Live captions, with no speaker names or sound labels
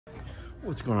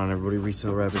What's going on, everybody?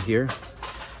 Resale Rabbit here.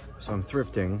 So I'm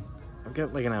thrifting. I've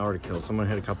got like an hour to kill, so I'm gonna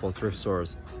hit a couple of thrift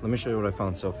stores. Let me show you what I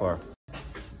found so far.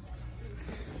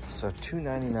 So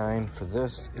 $2.99 for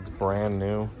this. It's brand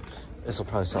new. This will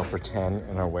probably sell for $10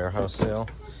 in our warehouse sale.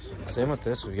 Same with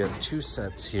this. We get two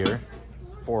sets here,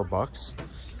 $4.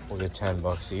 We'll get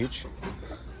 $10 each.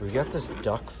 We got this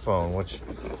duck phone, which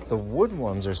the wood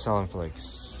ones are selling for like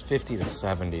 50 to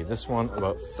 70. This one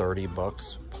about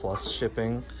 $30 plus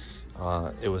shipping.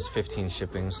 It was 15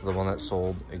 shipping, so the one that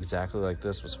sold exactly like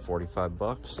this was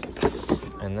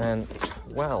 $45. And then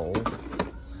 12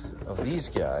 of these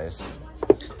guys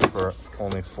for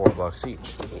only $4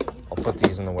 each. I'll put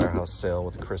these in the warehouse sale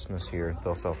with Christmas here.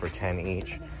 They'll sell for 10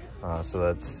 each. So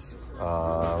that's,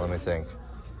 let me think,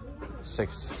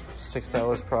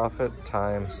 $6 profit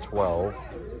times 12.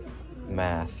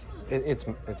 Math. It's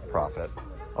profit.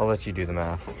 I'll let you do the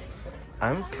math.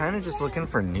 I'm kind of just looking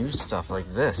for new stuff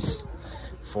like this.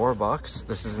 $4.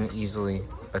 This isn't easily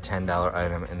a $10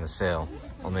 item in the sale.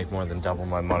 I'll make more than double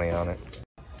my money on it.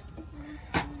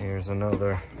 Here's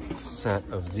another set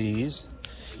of these.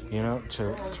 You know,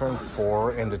 to turn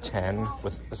 4 into 10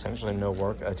 with essentially no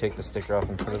work, I take the sticker off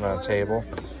and put it on a table.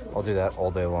 I'll do that all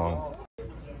day long.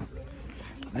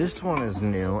 This one is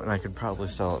new, and I could probably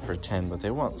sell it for 10, but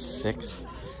they want 6.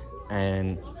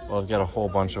 And, well, I've got a whole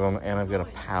bunch of them, and I've got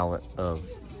a pallet of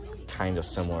kind of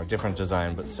similar, different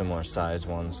design, but similar size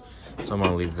ones. So I'm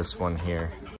gonna leave this one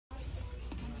here.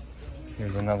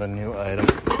 Here's another new item.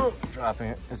 Oh, dropping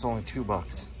it. It's only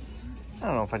 $2. I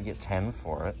don't know if I'd get 10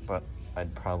 for it, but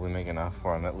I'd probably make enough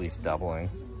for them, at least doubling.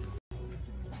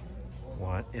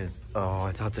 What is, oh,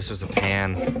 I thought this was a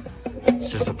pan. It's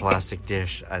just a plastic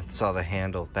dish. I saw the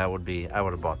handle. That would be, I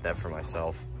would have bought that for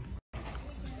myself.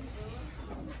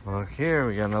 Look here,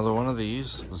 we got another one of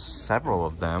these. There's several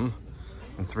of them,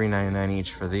 and $3.99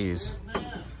 each for these.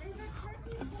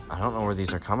 I don't know where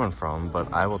these are coming from,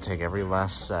 but I will take every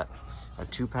last set. A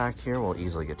 2-pack here will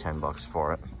easily get $10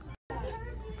 for it.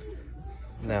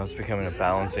 Now it's becoming a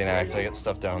balancing act. I got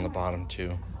stuff down on the bottom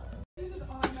too.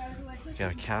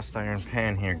 Got a cast iron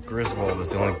pan here. Griswold is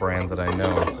the only brand that I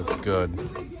know that's good.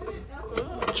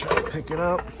 Try to pick it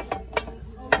up.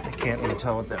 I can't even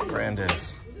tell what that brand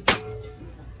is.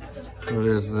 What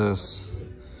is this?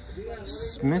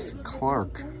 Smith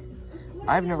Clark.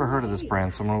 I've never heard of this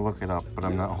brand, so I'm gonna look it up, but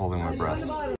I'm not holding my breath.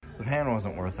 The pan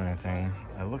wasn't worth anything.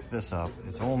 I looked this up.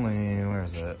 It's only, where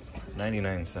is it?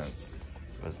 99 cents,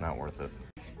 but it's not worth it.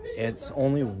 It's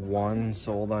only one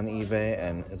sold on eBay,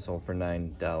 and it sold for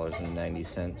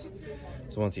 $9.90.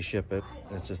 So once you ship it,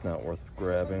 it's just not worth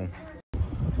grabbing.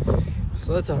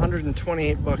 So that's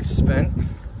 $128 spent,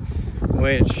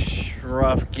 which,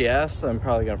 rough guess, I'm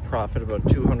probably gonna profit about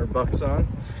 $200 on,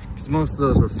 because most of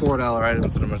those were $4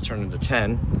 items that I'm gonna turn into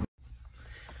 10.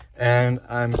 And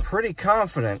I'm pretty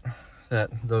confident that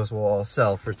those will all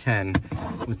sell for 10,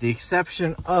 with the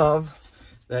exception of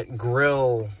that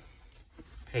grill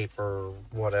paper,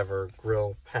 whatever,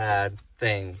 grill pad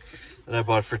thing that I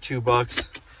bought for $2.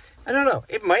 I don't know,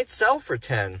 it might sell for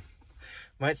 10.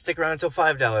 Might stick around until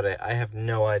 $5 day. I have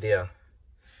no idea.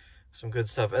 Some good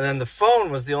stuff. And then the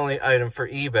phone was the only item for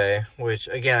eBay, which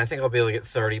again, I think I'll be able to get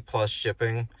 30 plus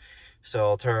shipping. So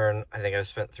I'll turn, I think I've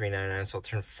spent $3.99, so I'll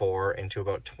turn 4 into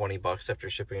about $20 after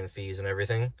shipping and fees and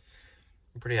everything.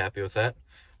 I'm pretty happy with that.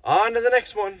 On to the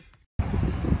next one.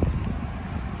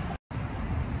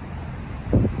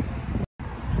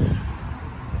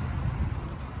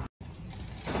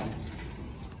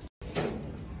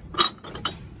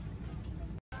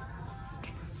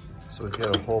 So we've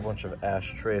got a whole bunch of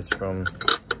ashtrays from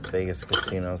Vegas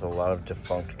casinos, a lot of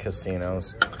defunct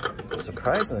casinos.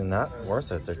 Surprisingly not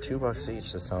worth it. They're $2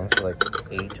 each. They sell for like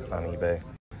 8 on eBay.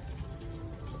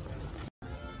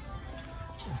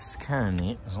 This is kind of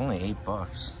neat. It's only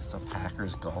 $8. It's a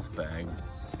Packers golf bag.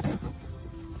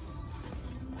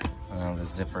 The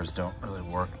zippers don't really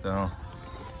work though.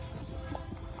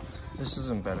 If this is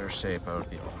in better shape, I would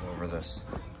be all over this.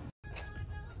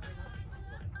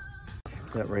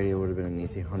 That radio would have been an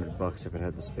easy $100 if it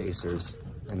had the spacers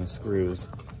and the screws.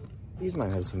 These might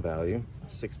have some value.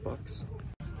 $6.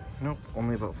 Nope,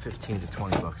 only about 15 to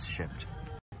 $20 shipped.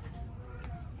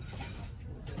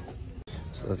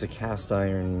 So that's a cast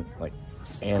iron, like,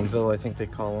 anvil, I think they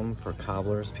call them, for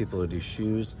cobblers, people who do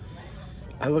shoes.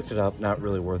 I looked it up, not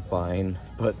really worth buying,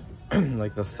 but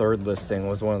like the third listing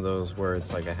was one of those where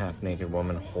it's like a half-naked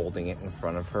woman holding it in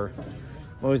front of her.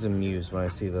 I'm always amused when I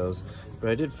see those. But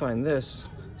I did find this,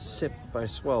 Sip by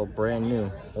Swell, brand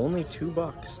new, only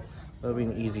 $2. That'll be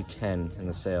an easy 10 in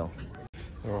the sale.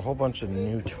 There were a whole bunch of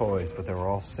new toys, but they were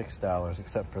all $6,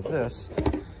 except for this,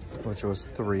 which was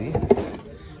 $3.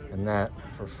 And and that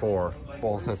for $4.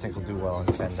 Both I think will do well in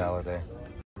 $10 day.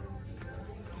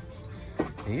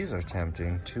 These are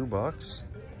tempting. $2.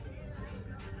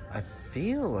 I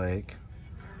feel like,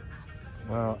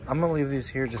 well, I'm gonna leave these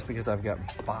here just because I've got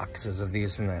boxes of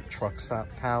these from that truck stop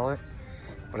pallet.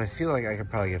 But I feel like I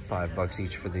could probably get $5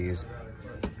 each for these.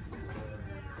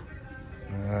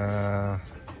 I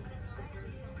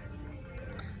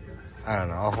don't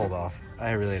know, I'll hold off.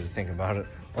 I really had to think about it.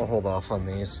 I'll hold off on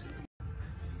these.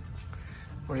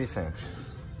 What do you think?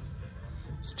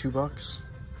 It's $2?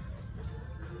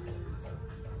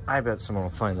 I bet someone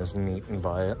will find this neat and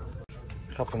buy it.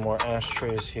 A couple more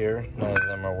ashtrays here. None of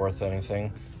them are worth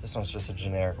anything. This one's just a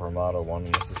generic Ramada one,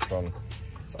 and this is from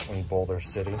something Boulder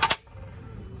City.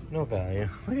 No value.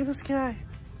 Look at this guy.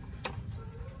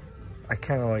 I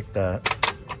kind of like that.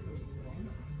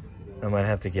 I might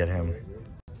have to get him.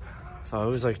 So I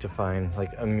always like to find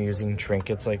like amusing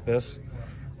trinkets like this.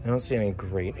 I don't see any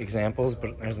great examples,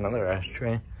 but there's another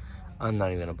ashtray. I'm not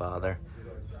even gonna bother.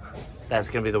 That's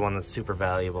gonna be the one that's super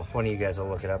valuable. One of you guys will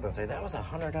look it up and say, that was a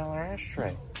 $100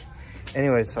 ashtray.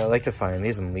 Anyway, so I like to find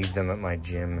these and leave them at my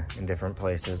gym in different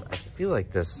places. I feel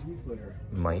like this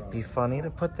might be funny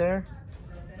to put there.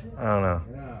 I don't know.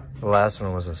 The last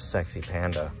one was a sexy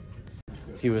panda.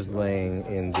 He was laying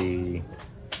in the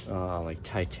like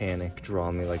Titanic,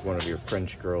 draw me like one of your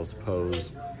French girls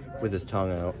pose with his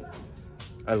tongue out.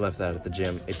 I left that at the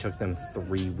gym. It took them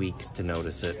 3 weeks to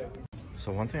notice it.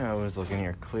 So one thing I always look in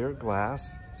here, clear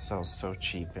glass sells so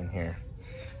cheap in here.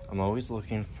 I'm always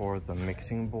looking for the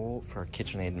mixing bowl for a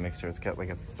KitchenAid mixer. It's got like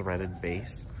a threaded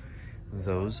base.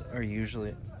 Those are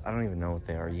usually, I don't even know what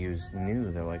they are used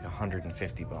new. They're like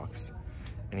 $150.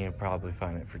 And you'll probably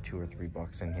find it for $2 or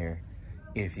 $3 in here.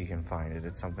 If you can find it.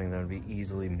 It's something that would be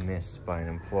easily missed by an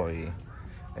employee.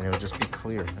 And it would just be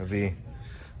clear. It would be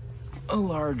a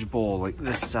large bowl like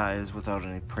this size without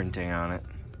any printing on it.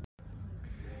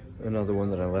 Another one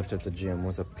that I left at the gym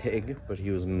was a pig, but he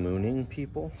was mooning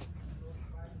people.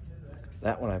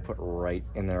 That one I put right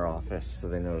in their office, so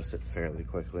they noticed it fairly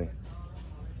quickly.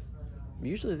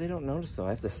 Usually they don't notice though.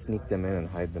 I have to sneak them in and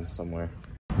hide them somewhere.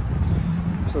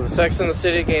 So the Sex and the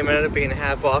City game ended up being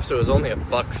half off, so it was only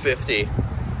 $1.50.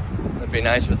 That'd be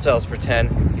nice if it sells for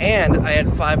 $10. And I had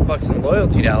 $5 in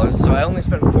loyalty dollars, so I only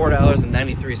spent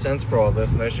 $4.93 for all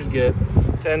this, and I should get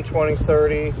 10, 20,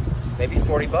 30, maybe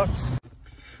 $40.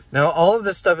 Now all of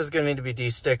this stuff is going to need to be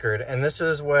de-stickered, and this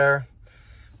is where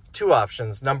two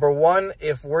options. Number one,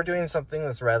 if we're doing something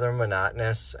that's rather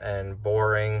monotonous and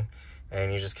boring,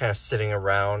 and you're just kind of sitting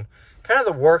around, kind of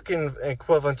the working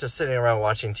equivalent to sitting around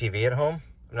watching TV at home.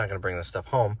 I'm not going to bring this stuff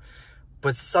home,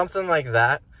 but something like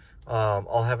that,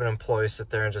 I'll have an employee sit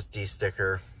there and just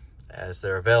de-sticker as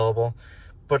they're available.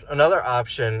 But another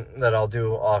option that I'll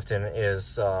do often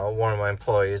is one of my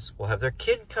employees will have their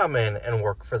kid come in and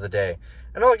work for the day.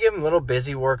 And I'll give them little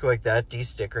busy work like that,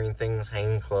 de-stickering things,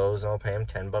 hanging clothes, and I'll pay them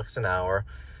 $10 an hour.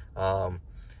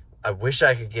 I wish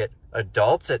I could get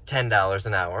adults at $10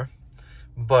 an hour,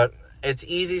 but it's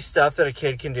easy stuff that a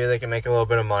kid can do. They can make a little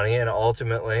bit of money, and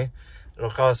ultimately it'll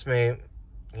cost me,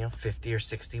 you know, $50 or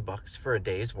 $60 for a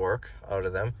day's work out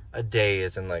of them. A day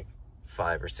is in like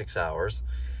 5 or 6 hours.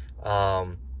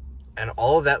 And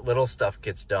all of that little stuff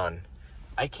gets done.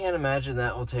 I can't imagine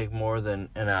that will take more than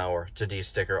an hour to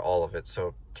de-sticker all of it.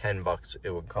 So $10 it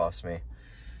would cost me.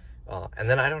 And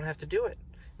then I don't have to do it.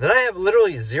 Then I have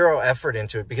literally zero effort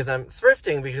into it because I'm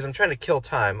thrifting, because I'm trying to kill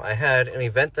time. I had an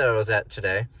event that I was at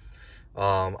today,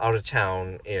 out of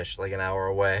town-ish, like an hour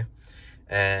away.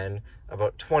 And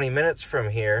about 20 minutes from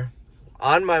here,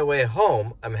 on my way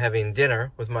home, I'm having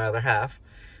dinner with my other half.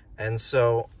 And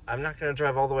so I'm not going to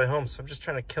drive all the way home. So I'm just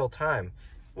trying to kill time.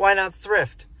 Why not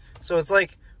thrift? So it's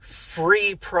like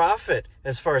free profit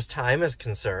as far as time is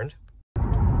concerned.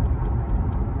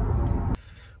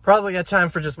 Probably got time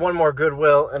for just one more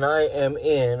Goodwill, and I am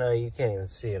in, you can't even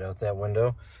see it out that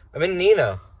window. I'm in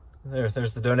Neenah.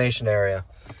 There's the donation area.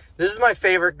 This is my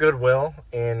favorite Goodwill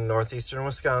in northeastern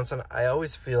Wisconsin. I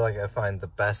always feel like I find the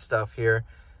best stuff here.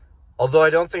 Although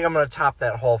I don't think I'm going to top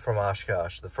that haul from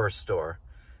Oshkosh, the first store.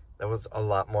 That was a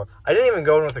lot more. I didn't even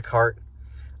go in with a cart.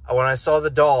 When I saw the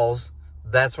dolls,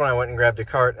 that's when I went and grabbed a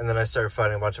cart, and then I started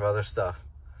finding a bunch of other stuff.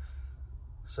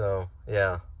 So,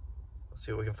 yeah. Let's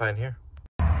see what we can find here.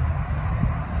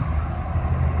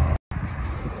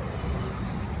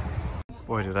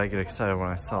 Boy, did I get excited when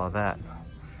I saw that.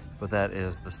 But that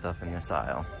is the stuff in this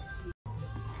aisle.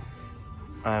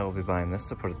 I will be buying this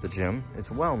to put at the gym.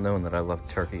 It's well known that I love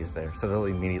turkeys there, so they'll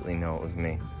immediately know it was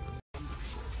me.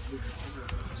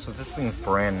 So this thing's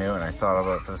brand new, and I thought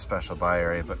about it for the special buy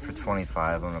area, but for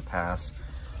 $25, I'm gonna pass.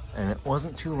 And it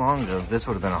wasn't too long ago, this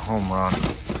would have been a home run.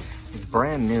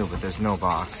 brand new, but there's no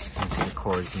box. You can see the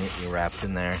cord's neatly wrapped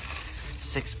in there.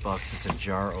 $6. It's a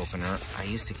jar opener. I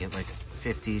used to get like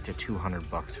 50 to 200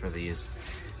 bucks for these.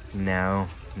 Now,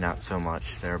 not so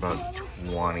much. They're about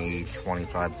 20,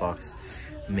 25 bucks.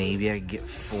 Maybe I could get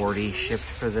 40 shipped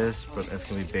for this, but it's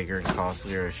gonna be bigger and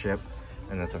costlier to ship,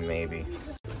 and that's a maybe.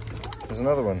 There's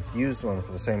another one, used one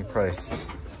for the same price.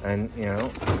 And, you know,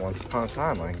 once upon a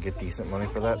time, I can get decent money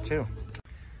for that too.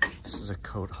 This is a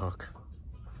coat hook.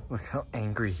 Look how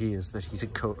angry he is that he's a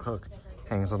coat hook.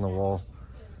 Hangs on the wall.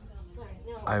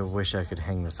 I wish I could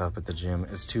hang this up at the gym.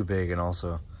 It's too big, and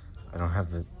also I don't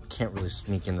have the, can't really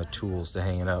sneak in the tools to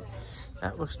hang it up.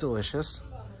 That looks delicious.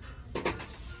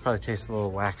 Probably tastes a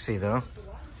little waxy though.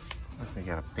 Look, we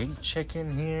got a big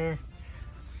chicken here.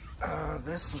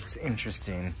 This looks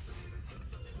interesting.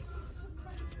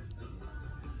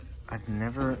 I've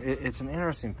never, it's an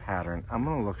interesting pattern. I'm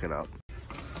gonna look it up.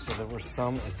 So there were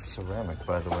some, it's ceramic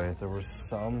by the way, there were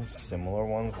some similar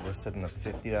ones listed in the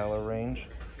 $50 range.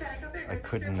 I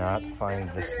could not find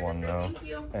this one though,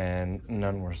 and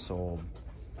none were sold.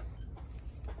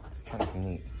 It's kind of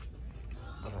neat,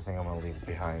 but I think I'm gonna leave it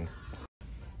behind.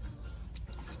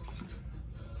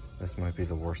 This might be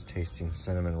the worst tasting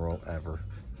cinnamon roll ever.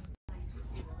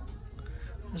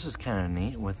 This is kind of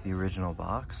neat with the original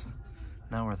box.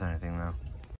 Not worth anything though.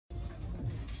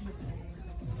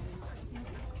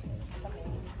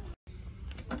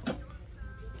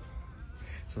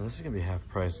 So this is gonna be half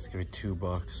price. It's gonna be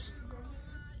 $2.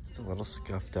 It's a little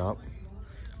scuffed up.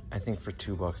 I think for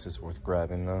 $2 it's worth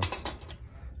grabbing though.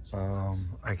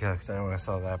 I got excited when I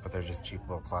saw that, but they're just cheap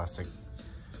little plastic.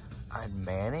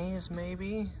 Mayonnaise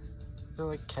maybe? They're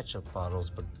like ketchup bottles,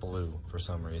 but blue for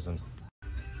some reason.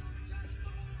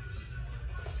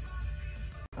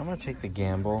 I'm gonna take the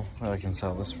gamble that I can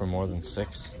sell this for more than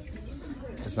 $6.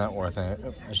 It's not worth it.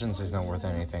 I shouldn't say it's not worth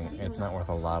anything. It's not worth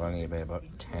a lot on eBay, about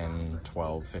 10,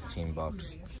 12, 15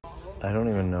 bucks. I don't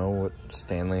even know what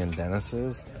Stanley and Dennis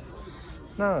is.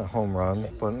 Not a home run,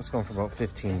 but it's going for about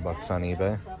 15 bucks on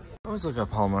eBay. I always look up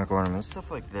Hallmark ornaments.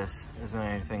 Stuff like this isn't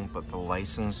anything, but the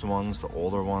licensed ones, the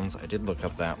older ones, I did look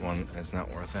up that one. It's not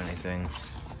worth anything,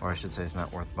 or I should say it's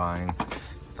not worth buying.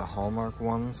 The Hallmark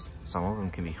ones, some of them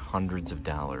can be hundreds of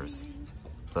dollars.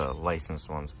 The licensed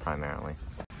ones primarily.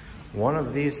 One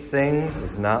of these things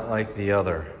is not like the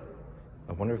other.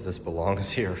 I wonder if this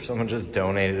belongs here. Someone just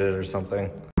donated it or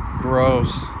something. Gross.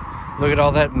 Look at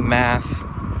all that math.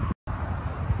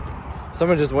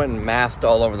 Someone just went and mathed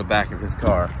all over the back of his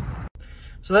car.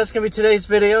 So that's gonna be today's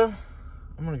video.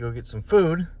 I'm gonna go get some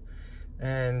food,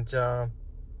 and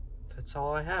that's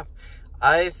all I have.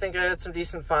 I think I had some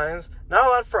decent finds. Not a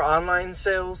lot for online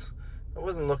sales. I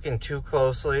wasn't looking too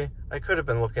closely. I could have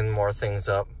been looking more things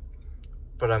up,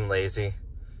 but I'm lazy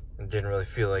and didn't really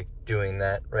feel like doing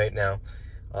that right now.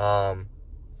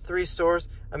 3 stores.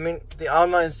 I mean, the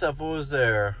online stuff, what was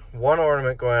there? 1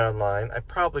 ornament going online. I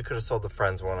probably could have sold the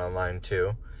friends one online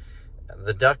too.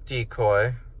 The duck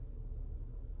decoy.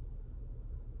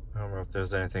 I don't remember if there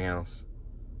was anything else.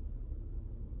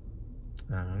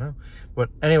 I don't know. But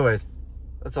anyways,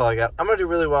 that's all I got. I'm going to do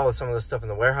really well with some of this stuff in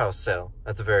the warehouse sale,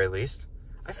 at the very least.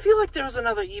 I feel like there was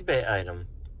another eBay item.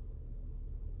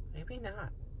 Maybe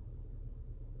not.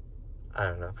 I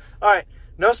don't know. Alright,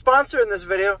 no sponsor in this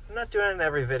video. I'm not doing it in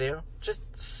every video. Just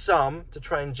some to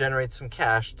try and generate some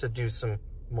cash to do some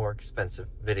more expensive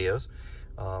videos.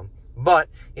 But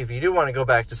if you do want to go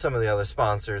back to some of the other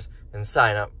sponsors and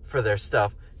sign up for their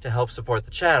stuff to help support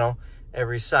the channel,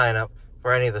 every sign up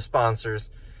for any of the sponsors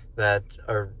that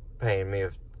are paying me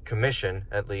a commission,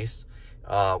 at least,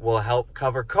 will help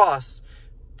cover costs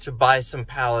to buy some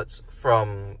pallets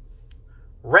from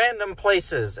random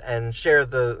places and share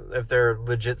if they're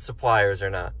legit suppliers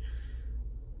or not,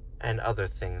 and other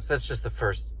things. That's just the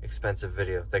first expensive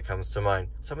video that comes to mind.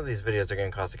 Some of these videos are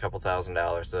going to cost a couple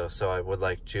 $1,000s though, so I would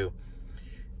like to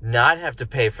not have to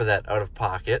pay for that out of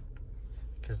pocket,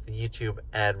 because the YouTube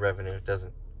ad revenue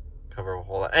doesn't cover a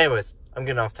whole lot. Anyways, I'm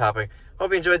getting off topic. Hope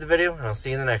you enjoyed the video, and I'll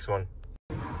see you in the next one.